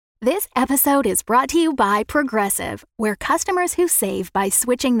This episode is brought to you by Progressive, where customers who save by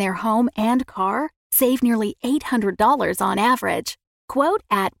switching their home and car save nearly $800 on average. Quote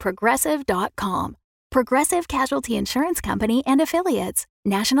at Progressive.com. Progressive Casualty Insurance Company and Affiliates.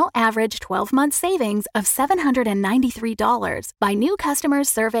 National average 12-month savings of $793 by new customers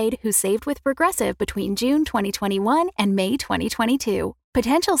surveyed who saved with Progressive between June 2021 and May 2022.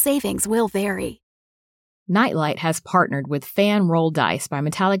 Potential savings will vary. Nightlight has partnered with Fan Roll Dice by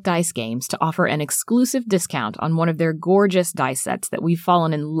Metallic Dice Games to offer an exclusive discount on one of their gorgeous dice sets that we've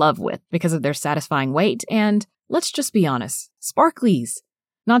fallen in love with because of their satisfying weight and, let's just be honest, sparklies.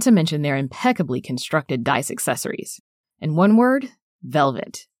 Not to mention their impeccably constructed dice accessories. In one word,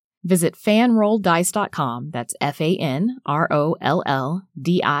 velvet. Visit fanrolldice.com, that's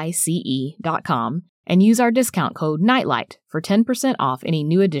FANROLLDICE.com, and use our discount code NIGHTLIGHT for 10% off any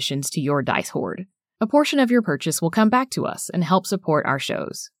new additions to your dice hoard. A portion of your purchase will come back to us and help support our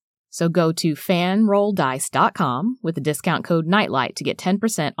shows. So go to fanrolldice.com with the discount code NIGHTLIGHT to get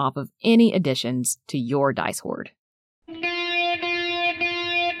 10% off of any additions to your dice hoard.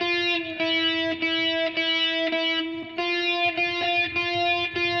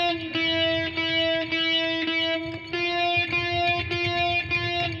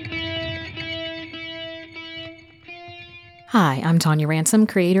 Hi, I'm Tanya Ransom,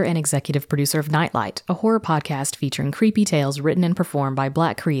 creator and executive producer of Nightlight, a horror podcast featuring creepy tales written and performed by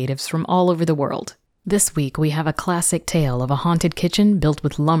Black creatives from all over the world. This week, we have a classic tale of a haunted kitchen built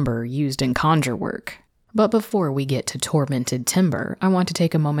with lumber used in conjure work. But before we get to tormented timber, I want to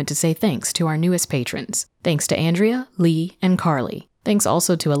take a moment to say thanks to our newest patrons. Thanks to Andrea, Lee, and Carly. Thanks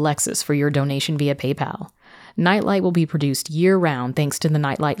also to Alexis for your donation via PayPal. Nightlight will be produced year-round thanks to the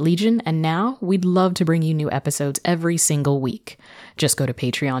Nightlight Legion, and now we'd love to bring you new episodes every single week. Just go to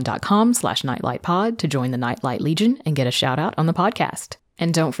patreon.com/nightlightpod to join the Nightlight Legion and get a shout-out on the podcast.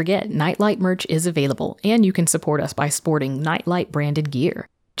 And don't forget, Nightlight merch is available, and you can support us by sporting Nightlight-branded gear.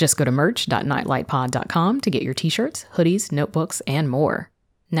 Just go to merch.nightlightpod.com to get your t-shirts, hoodies, notebooks, and more.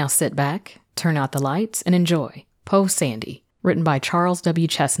 Now sit back, turn out the lights, and enjoy Poe Sandy, written by Charles W.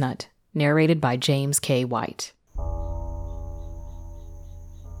 Chesnutt. Narrated by James K. White.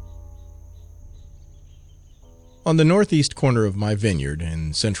 On the northeast corner of my vineyard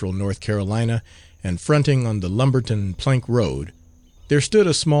in central North Carolina and fronting on the Lumberton Plank Road, there stood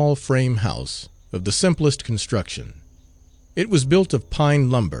a small frame house of the simplest construction. It was built of pine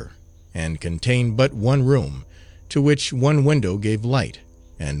lumber and contained but one room, to which one window gave light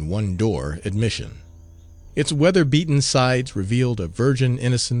and one door admission. Its weather-beaten sides revealed a virgin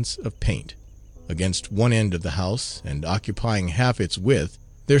innocence of paint. Against one end of the house, and occupying half its width,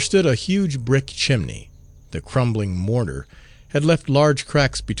 there stood a huge brick chimney. The crumbling mortar had left large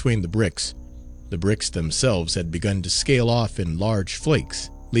cracks between the bricks. The bricks themselves had begun to scale off in large flakes,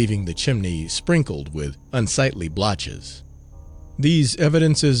 leaving the chimney sprinkled with unsightly blotches. These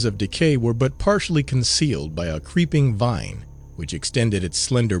evidences of decay were but partially concealed by a creeping vine, which extended its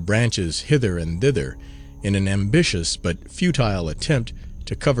slender branches hither and thither, in an ambitious but futile attempt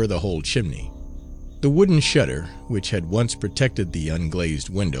to cover the whole chimney. The wooden shutter, which had once protected the unglazed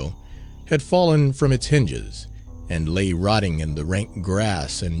window, had fallen from its hinges, and lay rotting in the rank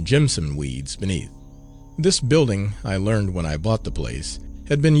grass and jimson weeds beneath. This building, I learned when I bought the place,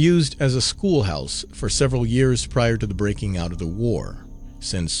 had been used as a schoolhouse for several years prior to the breaking out of the war,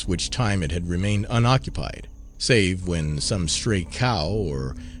 since which time it had remained unoccupied, save when some stray cow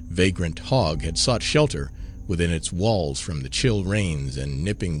or vagrant hog had sought shelter within its walls from the chill rains and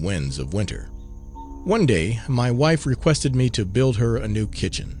nipping winds of winter. One day, my wife requested me to build her a new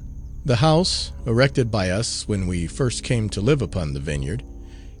kitchen. The house, erected by us when we first came to live upon the vineyard,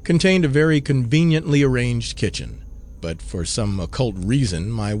 contained a very conveniently arranged kitchen, but for some occult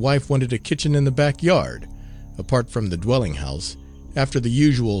reason my wife wanted a kitchen in the backyard, apart from the dwelling house, after the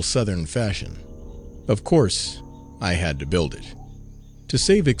usual southern fashion. Of course, I had to build it. To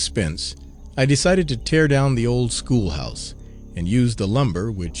save expense, I decided to tear down the old schoolhouse and use the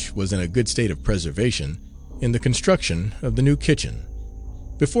lumber, which was in a good state of preservation, in the construction of the new kitchen.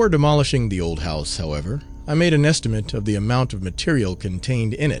 Before demolishing the old house, however, I made an estimate of the amount of material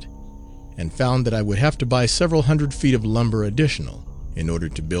contained in it, and found that I would have to buy several hundred feet of lumber additional in order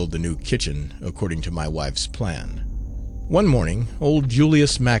to build the new kitchen according to my wife's plan. One morning, old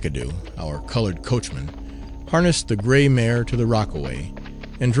Julius McAdoo, our colored coachman, harnessed the gray mare to the rockaway,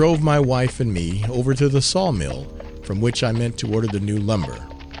 and drove my wife and me over to the sawmill from which I meant to order the new lumber.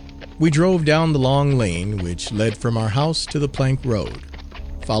 We drove down the long lane which led from our house to the plank road.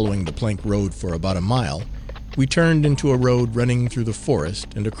 Following the plank road for about a mile, we turned into a road running through the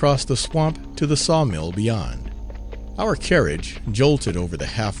forest and across the swamp to the sawmill beyond. Our carriage jolted over the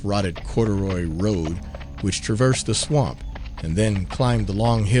half-rotted corduroy road which traversed the swamp and then climbed the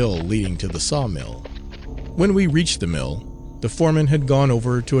long hill leading to the sawmill. When we reached the mill, the foreman had gone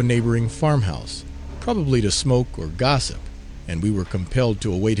over to a neighboring farmhouse, probably to smoke or gossip, and we were compelled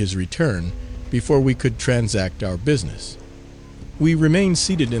to await his return before we could transact our business. We remained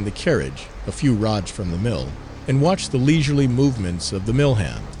seated in the carriage, a few rods from the mill, and watched the leisurely movements of the mill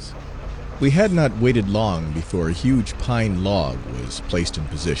hands. We had not waited long before a huge pine log was placed in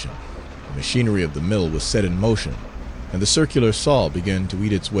position. The machinery of the mill was set in motion, and the circular saw began to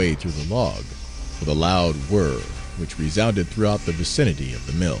eat its way through the log, with a loud whir which resounded throughout the vicinity of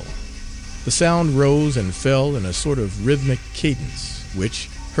the mill. The sound rose and fell in a sort of rhythmic cadence, which,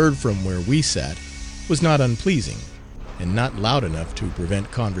 heard from where we sat, was not unpleasing, and not loud enough to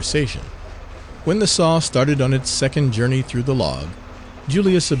prevent conversation. When the saw started on its second journey through the log,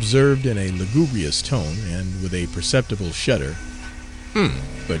 Julius observed in a lugubrious tone, and with a perceptible shudder,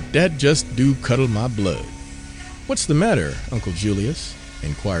 but that just do cuddle my blood." "What's the matter, Uncle Julius?"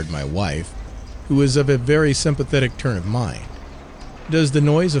 inquired my wife, who was of a very sympathetic turn of mind. "Does the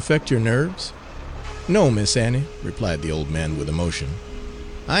noise affect your nerves?" "No, Miss Annie," replied the old man with emotion.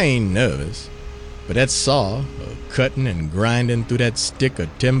 "I ain't nervous, but that saw, cutting and grinding through that stick of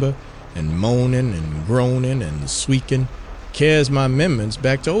timber, and moaning and groaning and squeaking, carries my memories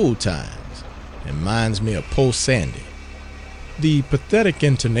back to old times, and minds me of poor Sandy." The pathetic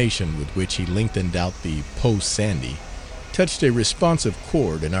intonation with which he lengthened out the "poor Sandy" touched a responsive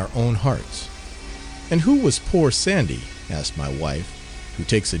chord in our own hearts. "And who was poor Sandy?" asked my wife, who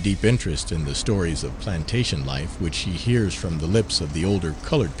takes a deep interest in the stories of plantation life which she hears from the lips of the older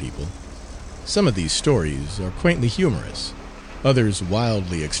colored people. Some of these stories are quaintly humorous, others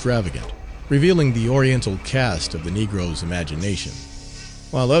wildly extravagant, revealing the oriental cast of the Negro's imagination,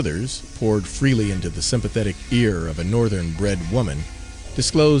 while others, poured freely into the sympathetic ear of a northern-bred woman,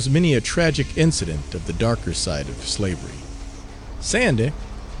 disclose many a tragic incident of the darker side of slavery. "Sandy,"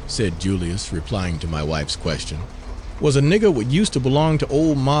 said Julius, replying to my wife's question, "was a nigger what used to belong to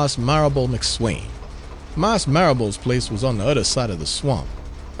old Marse Marrable McSwain. Marse Marrable's place was on the other side of the swamp,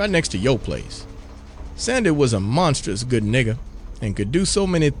 right next to your place. Sandy was a monstrous good nigger, and could do so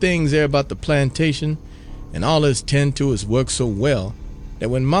many things there about the plantation, and allers tend to his work so well, that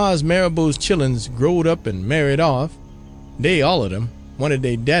when Marse Marrable's chillens growed up and married off, they all of them wanted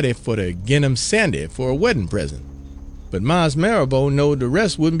their daddy for to gin 'em Sandy for a wedding present. But Marse Marrable knowed the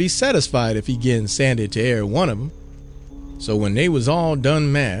rest wouldn't be satisfied if he gin Sandy to every one of 'em. So when they was all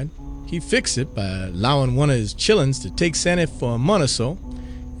done married, he fixed it by allowing one of his chillens to take Sandy for a month or so,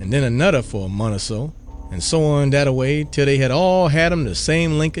 and then another for a month or so on that way till they had all had 'em the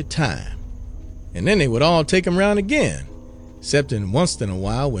same length of time. And then they would all take 'em round again, excepting once in a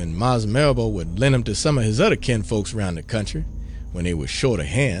while when Marse Marrable would lend 'em to some of his other kinfolks round the country, when they was short of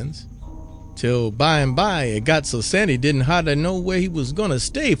hands, till by and by it got so Sandy didn't hardly know where he was going to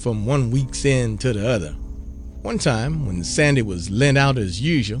stay from one week's end to the other. One time, when Sandy was lent out as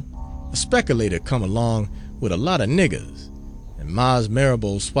usual, a speculator come along with a lot of niggers, and Marse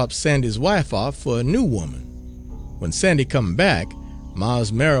Marrable swapped Sandy's wife off for a new woman. When Sandy come back,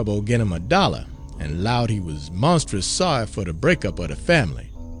 Marse Marrable gin him $1, and 'lowed he was monstrous sorry for the breakup of the family,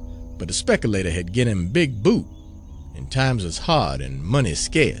 but the speculator had gin him big boot, and times was hard and money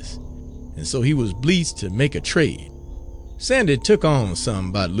scarce, and so he was bleedzed to make a trade. Sandy took on some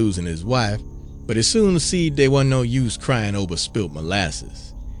about losing his wife, but he soon seed they wasn't no use crying over spilt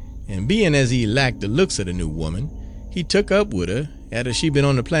molasses, and being as he lacked the looks of the new woman, he took up with her after she'd been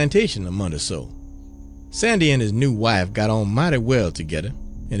on the plantation a month or so. Sandy and his new wife got on mighty well together,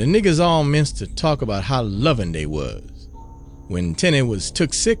 and the niggers all meant to talk about how loving they was. When Tenny was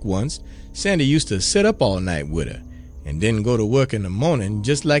took sick once, Sandy used to sit up all night with her, and then go to work in the morning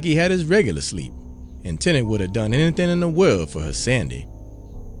just like he had his regular sleep, and Tenny would have done anything in the world for her Sandy.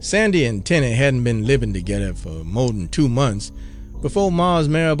 Sandy and Tenny hadn't been living together for more than 2 months before Marse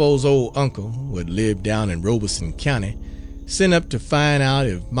Marrable's old uncle, what lived down in Robeson County, sent up to find out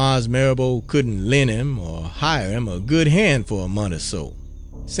if Marse Marrable couldn't lend him or hire him a good hand for a month or so.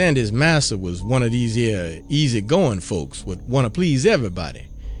 Sandy's master was one of these here easy-going folks what want to please everybody,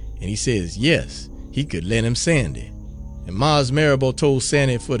 and he says yes, he could lend him Sandy. And Marse Marrable told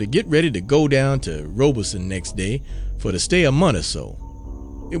Sandy for to get ready to go down to Robeson next day for to stay a month or so.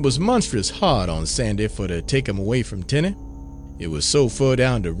 It was monstrous hard on Sandy for to take him away from Tenny. It was so far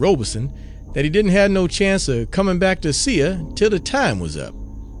down to Robeson that he didn't have no chance of coming back to see her till the time was up.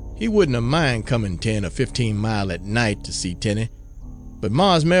 He wouldn't have mind coming 10 or 15 mile at night to see Tenny, but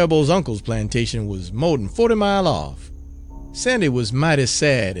Marse Marrable's uncle's plantation was more than 40 mile off. Sandy was mighty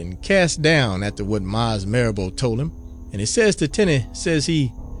sad and cast down after what Marse Marrable told him, and he says to Tenny, says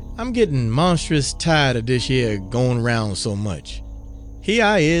he, "I'm getting monstrous tired of this here going round so much. Here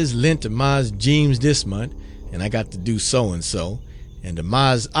I is lent to Mars Jeems this month, and I got to do so-and-so, and to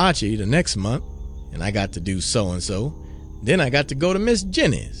Mars Archie the next month, and I got to do so-and-so. Then I got to go to Miss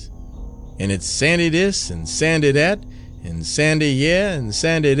Jenny's. And it's Sandy this and Sandy that, and Sandy yeah and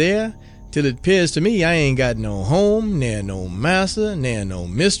Sandy there, till it 'pears to me I ain't got no home, ne'er no master, ne'er no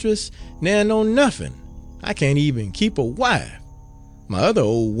mistress, ne'er no nothing. I can't even keep a wife. My other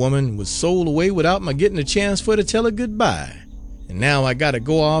old woman was sold away without my getting a chance for to tell her goodbye. And now I got to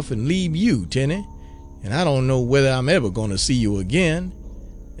go off and leave you, Tenny, and I don't know whether I'm ever going to see you again.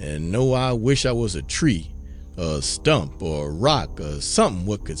 And no, I wish I was a tree, a stump, or a rock, or something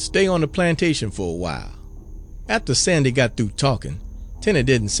what could stay on the plantation for a while." After Sandy got through talking, Tenny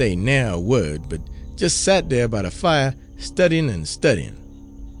didn't say ne'er a word, but just sat there by the fire, studying and studying.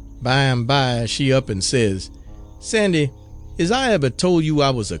 By and by, she up and says, "Sandy, is I ever told you I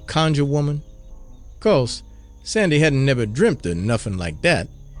was a conjure woman?" 'Course, Sandy hadn't never dreamt of nothing like that,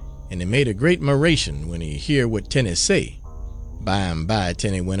 and it made a great moderation when he hear what Tenny say. By and by,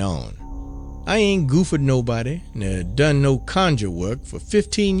 Tenny went on, "I ain't goofed nobody, nor done no conjure work for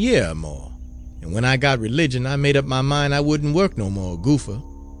 15 year or more, and when I got religion, I made up my mind I wouldn't work no more goofer.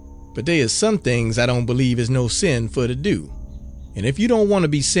 But there is some things I don't believe is no sin for to do. And if you don't want to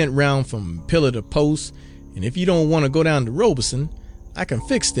be sent round from pillar to post, and if you don't want to go down to Robeson, I can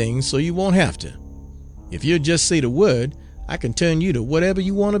fix things so you won't have to. If you'll just say the word, I can turn you to whatever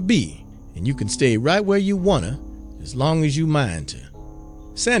you want to be, and you can stay right where you want to, as long as you mind to."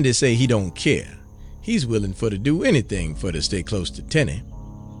 Sandy say he don't care. He's willing for to do anything for to stay close to Tenny.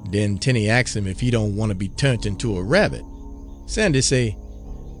 Then Tenny asks him if he don't want to be turned into a rabbit. Sandy say,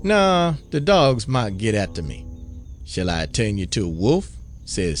 "Nah, the dogs might get after me." "Shall I turn you to a wolf?"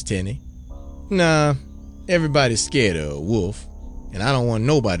 says Tenny. "Nah, everybody's scared of a wolf, and I don't want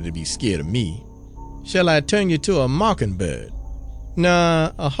nobody to be scared of me." "Shall I turn you to a mockingbird?"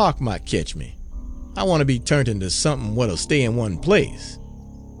 "Nah, a hawk might catch me. I want to be turned into something what'll stay in one place."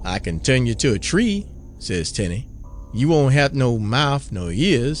 "I can turn you to a tree," says Tenny. "You won't have no mouth nor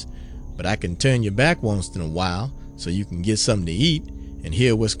ears, but I can turn you back once in a while so you can get something to eat and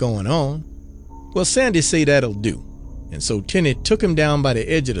hear what's going on." Well, Sandy say that'll do, and so Tenny took him down by the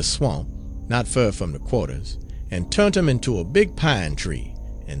edge of the swamp, not far from the quarters, and turned him into a big pine tree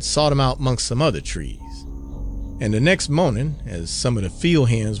and sought him out amongst some other trees. And the next morning, as some of the field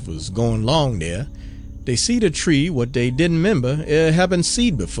hands was going along there, they seed a tree what they didn't remember having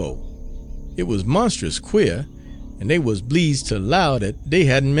seed before. It was monstrous queer, and they was pleased to allow that they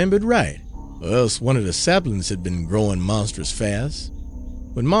hadn't remembered right, or else one of the saplings had been growing monstrous fast.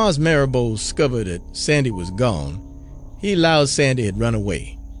 When Mars Marrabo discovered that Sandy was gone, he allowed Sandy had run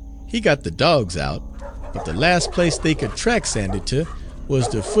away. He got the dogs out, but the last place they could track Sandy to was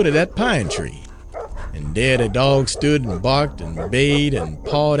the foot of that pine tree. And there the dogs stood and barked and bayed and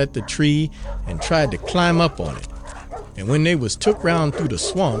pawed at the tree and tried to climb up on it. And when they was took round through the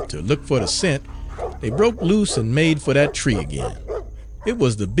swamp to look for the scent, they broke loose and made for that tree again. It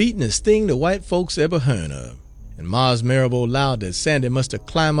was the beatin'est thing the white folks ever heard of, and Mars Marrabo allowed that Sandy must have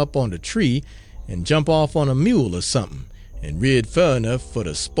climbed up on the tree and jump off on a mule or something and reared fur enough for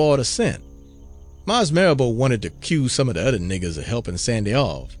to spoil the scent. Mars Marrabo wanted to accuse some of the other niggers of helping Sandy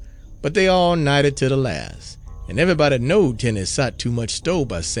off, but they all nighted to the last, and everybody knowed Tenny sot too much store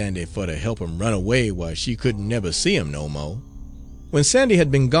by Sandy for to help him run away while she couldn't never see him no more. When Sandy had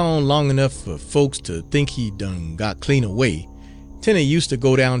been gone long enough for folks to think he done got clean away, Tenny used to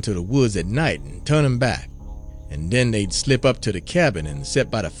go down to the woods at night and turn him back, and then they'd slip up to the cabin and sit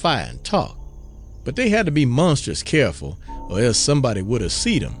by the fire and talk. But they had to be monstrous careful, or else somebody would have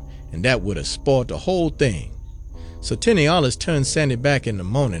seen them, and that would have spoiled the whole thing. So Tenny always turned Sandy back in the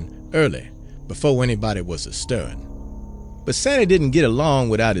morning early, before anybody was a-stirring. But Sandy didn't get along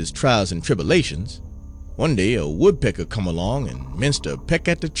without his trials and tribulations. One day a woodpecker come along and meant to peck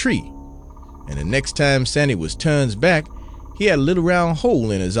at the tree, and the next time Sandy was turned back, he had a little round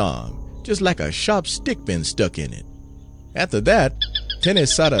hole in his arm, just like a sharp stick been stuck in it. After that, Tenny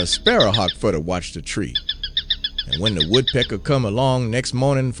sot a sparrowhawk for to watch the tree, and when the woodpecker come along next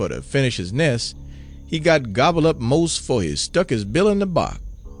morning for to finish his nest, he got gobbled up most for he stuck his bill in the bark.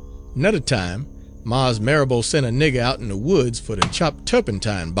 Another time, Mars Marrabo sent a nigger out in the woods for to chop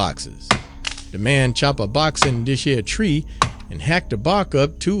turpentine boxes. The man chop a box in this here tree and hack the bark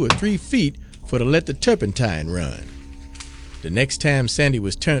up 2 or 3 feet for to let the turpentine run. The next time Sandy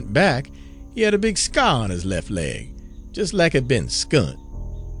was turned back, he had a big scar on his left leg, just like it been skunt.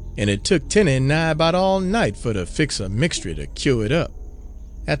 And it took Tenny nigh about all night for to fix a mixture to cure it up.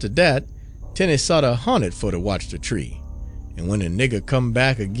 After that, Tenny sot a haunted for to watch the tree. and when the nigger come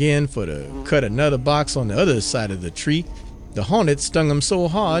back again for to cut another box on the other side of the tree, the hornet stung him so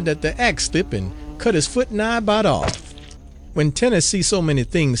hard that the axe slipped and cut his foot nigh about off. When Tenny see so many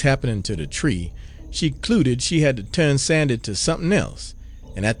things happening to the tree, she concluded she had to turn Sandy to something else,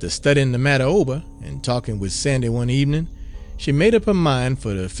 and after studying the matter over and talking with Sandy one evening, she made up her mind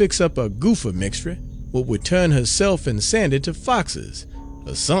for to fix up a gopher mixture what would turn herself and Sandy to foxes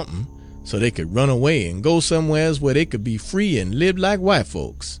or something, so they could run away and go somewheres where they could be free and live like white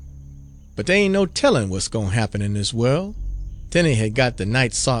folks. But there ain't no telling what's gonna happen in this world. Tenny had got the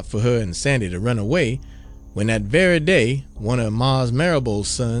night sought for her and Sandy to run away, when that very day one of Mars Marrowbow's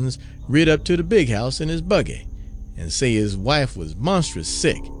sons rid up to the big house in his buggy and say his wife was monstrous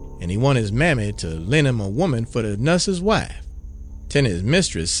sick, and he want his mammy to lend him a woman for to nurse his wife. Tenny's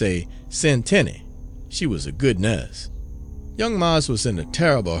mistress say send Tenny. She was a good nurse. Young Mars was in a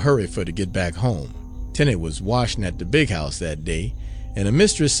terrible hurry for to get back home. Tenny was washing at the big house that day, and the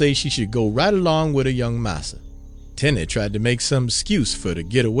mistress say she should go right along with her young massa. Tenny tried to make some excuse for to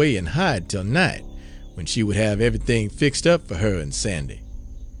get away and hide till night, when she would have everything fixed up for her and Sandy.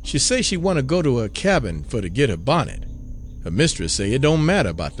 She say she want to go to her cabin for to get her bonnet. Her mistress say it don't matter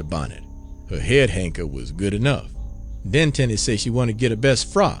about the bonnet. Her head hanker was good enough. Then Tenny say she want to get her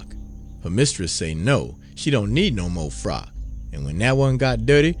best frock. Her mistress say no, she don't need no more frock, and when that one got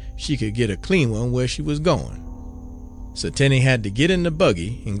dirty, she could get a clean one where she was going. So Tenny had to get in the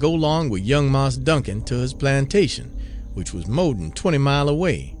buggy and go along with young Moss Duncan to his plantation, which was more than 20 miles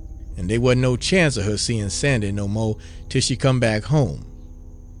away, and there wasn't no chance of her seeing Sandy no more till she come back home.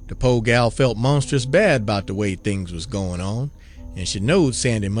 The poor gal felt monstrous bad about the way things was going on, and she knowed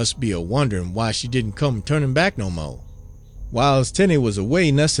Sandy must be a wondering why she didn't come turning back no more. Whilst Tenny was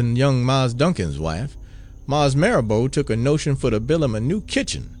away nursing young Mars Duncan's wife, Mars Marrowbow took a notion for to build him a new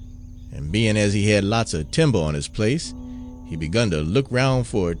kitchen, and being as he had lots of timber on his place, he begun to look round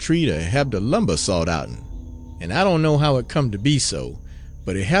for a tree to have the lumber sawed outen. And I don't know how it come to be so,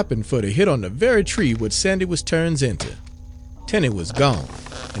 but it happened for to hit on the very tree what Sandy was turns into. Tenny was gone,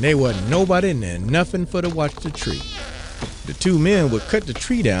 and there wasn't nobody and there nothing for to watch the tree. The two men would cut the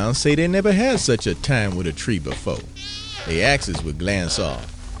tree down say they never had such a time with a tree before. Their axes would glance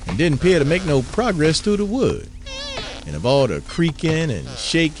off, and didn't appear to make no progress through the wood. And of all the creaking and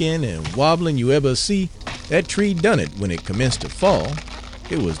shaking and wobbling you ever see, that tree done it when it commenced to fall.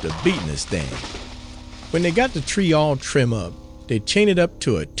 It was the beatin'est thing. When they got the tree all trim up, they chained it up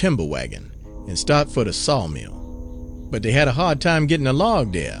to a timber wagon and start for the sawmill. But they had a hard time getting a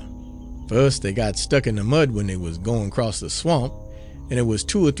log there. First, they got stuck in the mud when they was going across the swamp, and it was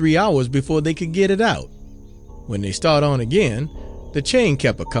 2 or 3 hours before they could get it out. When they start on again, the chain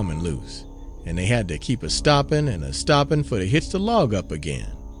kept a-coming loose, and they had to keep a-stopping and a-stopping for to hitch the log up again.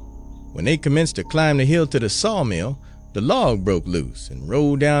 When they commenced to climb the hill to the sawmill, the log broke loose and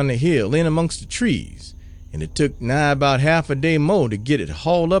rolled down the hill in amongst the trees, and it took nigh about half a day more to get it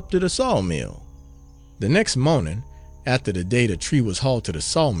hauled up to the sawmill. The next morning, after the day the tree was hauled to the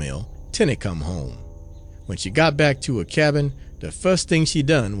sawmill, Tenny come home. When she got back to her cabin, the first thing she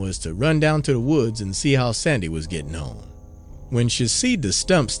done was to run down to the woods and see how Sandy was getting on. When she seed the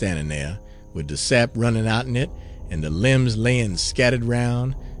stump standing there, with the sap running out in it and the limbs laying scattered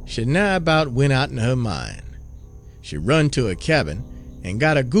round, she nigh about went out in her mind. She run to her cabin and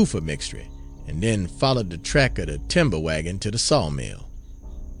got a gopher mixture, and then followed the track of the timber wagon to the sawmill.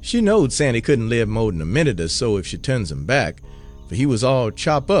 She knowed Sandy couldn't live more than a minute or so if she turns him back, for he was all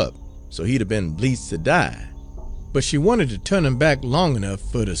chopped up, so he'd have been bleached to die. But she wanted to turn him back long enough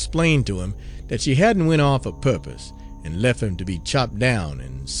for to explain to him that she hadn't went off a purpose and left him to be chopped down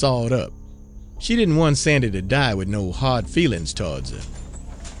and sawed up. She didn't want Sandy to die with no hard feelings towards her.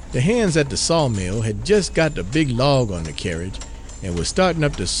 The hands at the sawmill had just got the big log on the carriage and was starting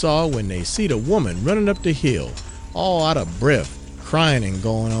up the saw when they see the woman running up the hill, all out of breath, crying and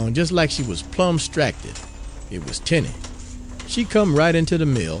going on just like she was plumb stracted. It was Tenny. She come right into the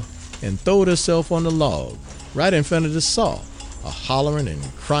mill and throwed herself on the log, right in front of the saw, a-hollering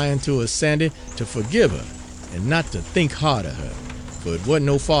and crying to her Sandy to forgive her and not to think hard of her, for it wasn't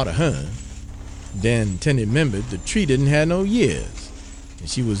no fault of hern. Then Tenny remembered the tree didn't have no years, and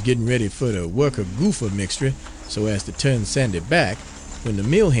she was getting ready for to work her gopher mixture so as to turn Sandy back, when the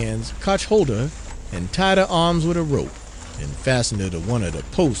mill hands caught hold of her and tied her arms with a rope and fastened her to one of the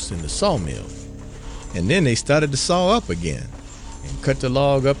posts in the sawmill. And then they started to saw up again and cut the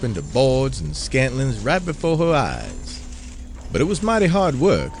log up into boards and scantlings right before her eyes. But it was mighty hard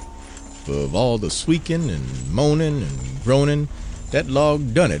work, for of all the squeaking and moaning and groaning, that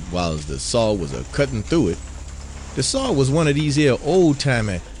log done it whilst the saw was a-cutting through it. The saw was one of these here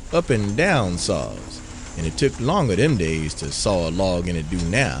old-timey up-and-down saws, and it took longer them days to saw a log than it do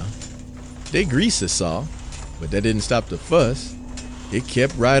now. They greased the saw, but that didn't stop the fuss. It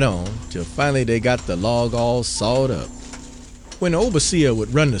kept right on till finally they got the log all sawed up. When the overseer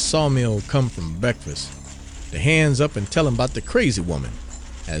would run the sawmill come from breakfast, the hands up and tell him about the crazy woman,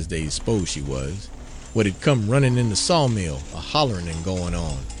 as they supposed she was, what had come running in the sawmill, a-hollering and going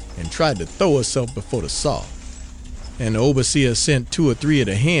on, and tried to throw herself before the saw. And the overseer sent 2 or 3 of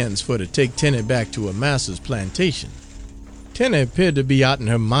the hands for to take Tenny back to her master's plantation. Tenny appeared to be out in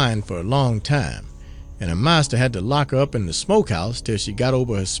her mind for a long time, and her master had to lock her up in the smokehouse till she got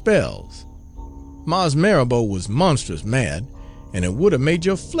over her spells. Mars Marrowbow was monstrous mad, and it would have made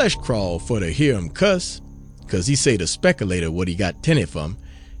your flesh crawl for to hear him cuss, 'cause he say the speculator what he got Tenny from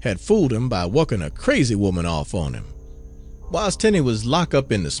had fooled him by working a crazy woman off on him. Whilst Tenny was locked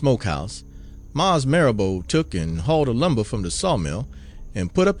up in the smokehouse, Mars Marrowbow took and hauled the lumber from the sawmill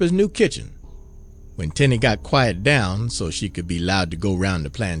and put up his new kitchen. When Tenny got quiet down so she could be allowed to go round the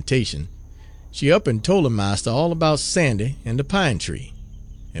plantation, she up and told her master all about Sandy and the pine tree.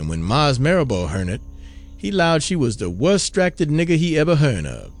 And when Mars Marrowbow heard it, he 'lowed she was the worst stracted nigger he ever heard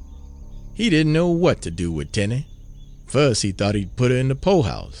of. He didn't know what to do with Tenny. First he thought he'd put her in the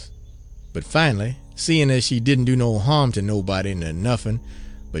poorhouse, but finally, seeing as she didn't do no harm to nobody nor nothing,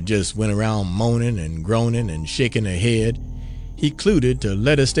 but just went around moaning and groaning and shaking her head, he concluded to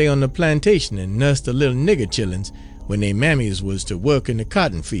let her stay on the plantation and nurse the little nigger chillins when they mammies was to work in the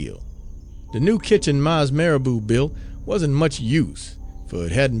cotton field. The new kitchen Mars Marrowbow built wasn't much use, for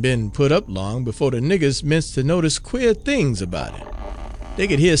it hadn't been put up long before the niggers commenced to notice queer things about it. They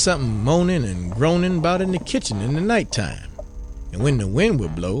could hear something moaning and groaning about in the kitchen in the night time, and when the wind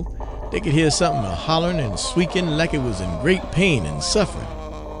would blow, they could hear something a-hollering and squeaking like it was in great pain and suffering.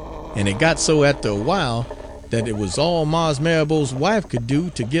 And it got so after a while that it was all Mars Marrowbow's wife could do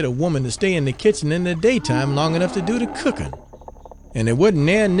to get a woman to stay in the kitchen in the daytime long enough to do the cooking. And there wasn't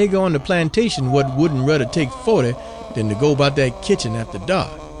a nigger on the plantation what wouldn't rather take 40 than to go about that kitchen after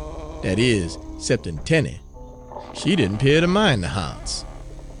dark. That is, excepting Tenny. She didn't appear to mind the haunts.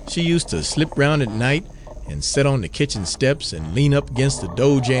 She used to slip round at night and sit on the kitchen steps and lean up against the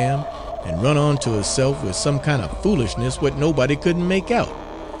door jamb and run on to herself with some kind of foolishness what nobody couldn't make out,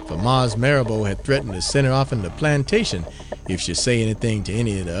 for Mars Marrowbow had threatened to send her off in the plantation if she say anything to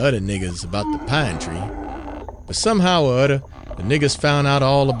any of the other niggers about the pine tree. But somehow or other, the niggers found out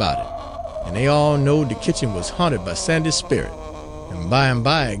all about it, and they all knowed the kitchen was haunted by Sandy's spirit. And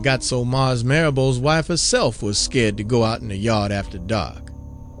by it got so Mars Marrowbow's wife herself was scared to go out in the yard after dark.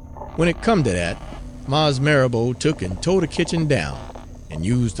 When it come to that, Mars Marrowbow took and tore the kitchen down and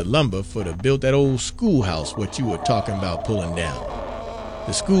used the lumber for to build that old schoolhouse what you were talking about pulling down.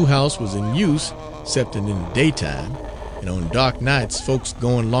 The schoolhouse was in use except in the daytime, and on dark nights folks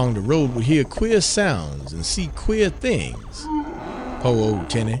going along the road would hear queer sounds and see queer things. Poor old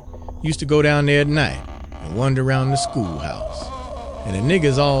Tenny used to go down there at night and wander around the schoolhouse, and the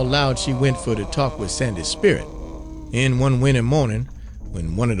niggers all allowed she went for to talk with Sandy's spirit. In one winter morning,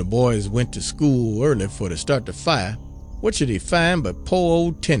 when one of the boys went to school early for to start the fire, what should he find but poor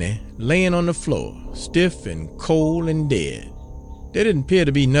old Tenny laying on the floor, stiff and cold and dead. There didn't appear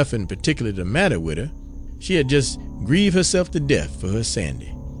to be nothing particular the matter with her. She had just grieved herself to death for her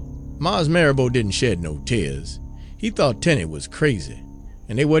Sandy. Mars Marrowbow didn't shed no tears. He thought Tenny was crazy,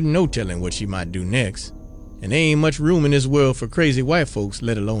 and there wasn't no telling what she might do next, and there ain't much room in this world for crazy white folks,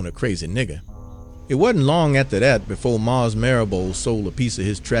 let alone a crazy nigger. It wasn't long after that before Mars Marrowbow sold a piece of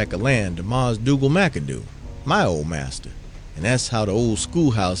his tract of land to Mars Dougal McAdoo, my old master, and that's how the old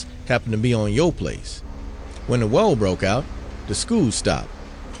schoolhouse happened to be on your place. When the war broke out, the school stopped,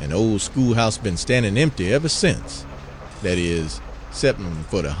 and the old schoolhouse been standing empty ever since. That is, excepting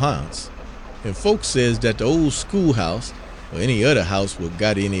for the haunts. And folks says that the old schoolhouse, or any other house what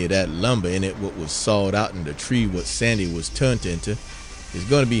got any of that lumber in it what was sawed out in the tree what Sandy was turned into, is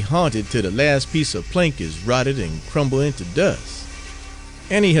going to be haunted till the last piece of plank is rotted and crumbled into dust.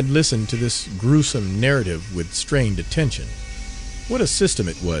 Annie had listened to this gruesome narrative with strained attention. What a system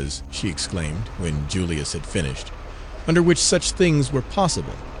it was, she exclaimed, when Julius had finished, under which such things were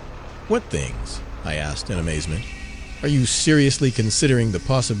possible. What things? I asked in amazement. Are you seriously considering the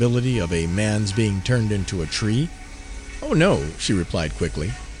possibility of a man's being turned into a tree? Oh no, she replied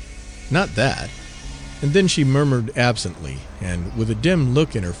quickly. Not that. And then she murmured absently, and with a dim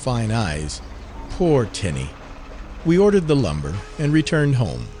look in her fine eyes, poor Tenny. We ordered the lumber and returned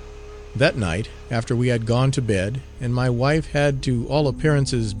home. That night, after we had gone to bed, and my wife had to all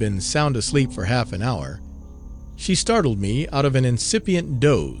appearances been sound asleep for half an hour, she startled me out of an incipient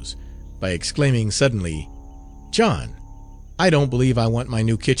doze by exclaiming suddenly, "John, I don't believe I want my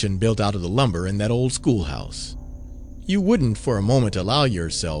new kitchen built out of the lumber in that old schoolhouse." "You wouldn't for a moment allow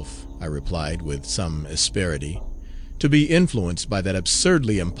yourself," I replied with some asperity, "to be influenced by that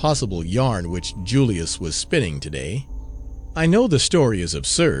absurdly impossible yarn which Julius was spinning today." "I know the story is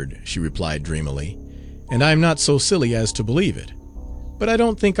absurd," she replied dreamily, "and I am not so silly as to believe it. But I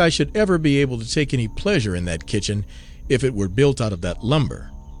don't think I should ever be able to take any pleasure in that kitchen if it were built out of that lumber.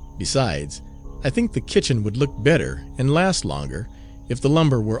 Besides, I think the kitchen would look better and last longer if the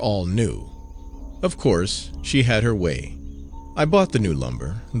lumber were all new." Of course, she had her way. I bought the new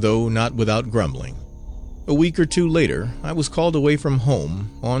lumber, though not without grumbling. A week or two later, I was called away from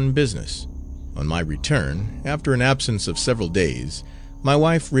home on business. On my return, after an absence of several days, my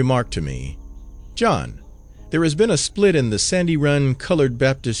wife remarked to me, "John, there has been a split in the Sandy Run Colored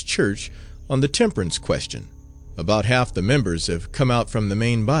Baptist Church on the temperance question. About half the members have come out from the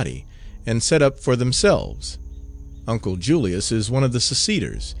main body and set up for themselves. Uncle Julius is one of the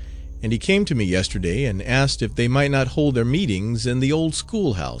seceders, and he came to me yesterday and asked if they might not hold their meetings in the old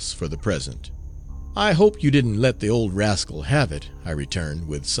schoolhouse for the present." "I hope you didn't let the old rascal have it," I returned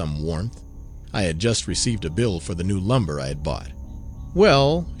with some warmth. I had just received a bill for the new lumber I had bought.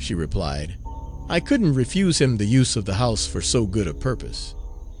 "Well," she replied, "I couldn't refuse him the use of the house for so good a purpose.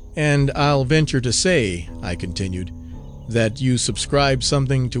 And I'll venture to say," I continued, "that you subscribe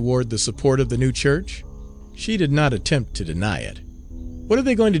something toward the support of the new church?" She did not attempt to deny it. "What are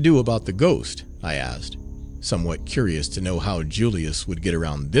they going to do about the ghost?" I asked, somewhat curious to know how Julius would get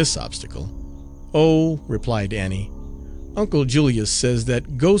around this obstacle. "Oh," replied Annie, "Uncle Julius says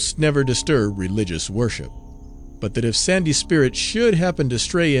that ghosts never disturb religious worship, but that if Sandy's spirit should happen to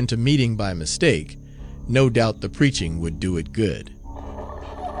stray into meeting by mistake, no doubt the preaching would do it good."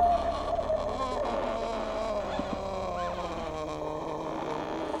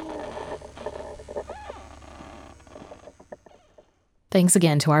 Thanks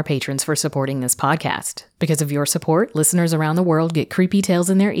again to our patrons for supporting this podcast. Because of your support, listeners around the world get creepy tales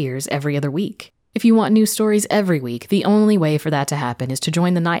in their ears every other week. If you want new stories every week, the only way for that to happen is to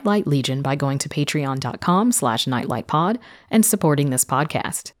join the Nightlight Legion by going to patreon.com/nightlightpod and supporting this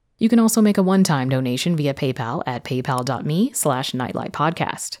podcast. You can also make a one-time donation via PayPal at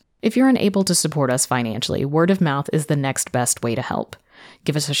paypal.me/nightlightpodcast. If you're unable to support us financially, word of mouth is the next best way to help.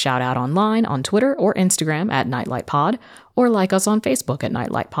 Give us a shout out online on Twitter or Instagram at NightlightPod, or like us on Facebook at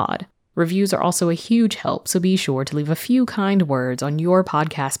NightlightPod. Reviews are also a huge help, so be sure to leave a few kind words on your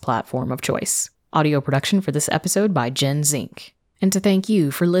podcast platform of choice. Audio production for this episode by Jen Zink. And to thank you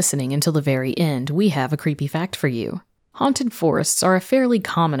for listening until the very end, we have a creepy fact for you. Haunted forests are a fairly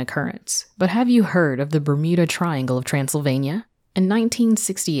common occurrence, but have you heard of the Bermuda Triangle of Transylvania? In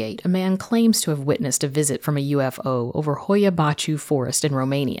 1968, a man claims to have witnessed a visit from a UFO over Hoia Baciu Forest in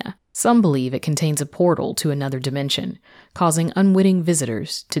Romania. Some believe it contains a portal to another dimension, causing unwitting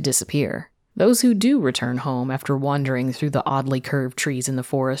visitors to disappear. Those who do return home after wandering through the oddly curved trees in the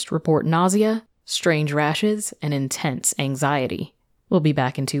forest report nausea, strange rashes, and intense anxiety. We'll be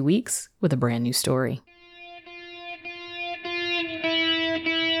back in 2 weeks with a brand new story.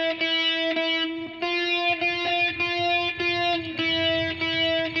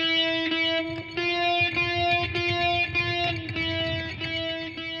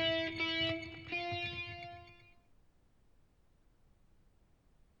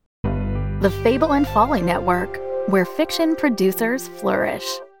 The Fable and Folly Network, where fiction producers flourish.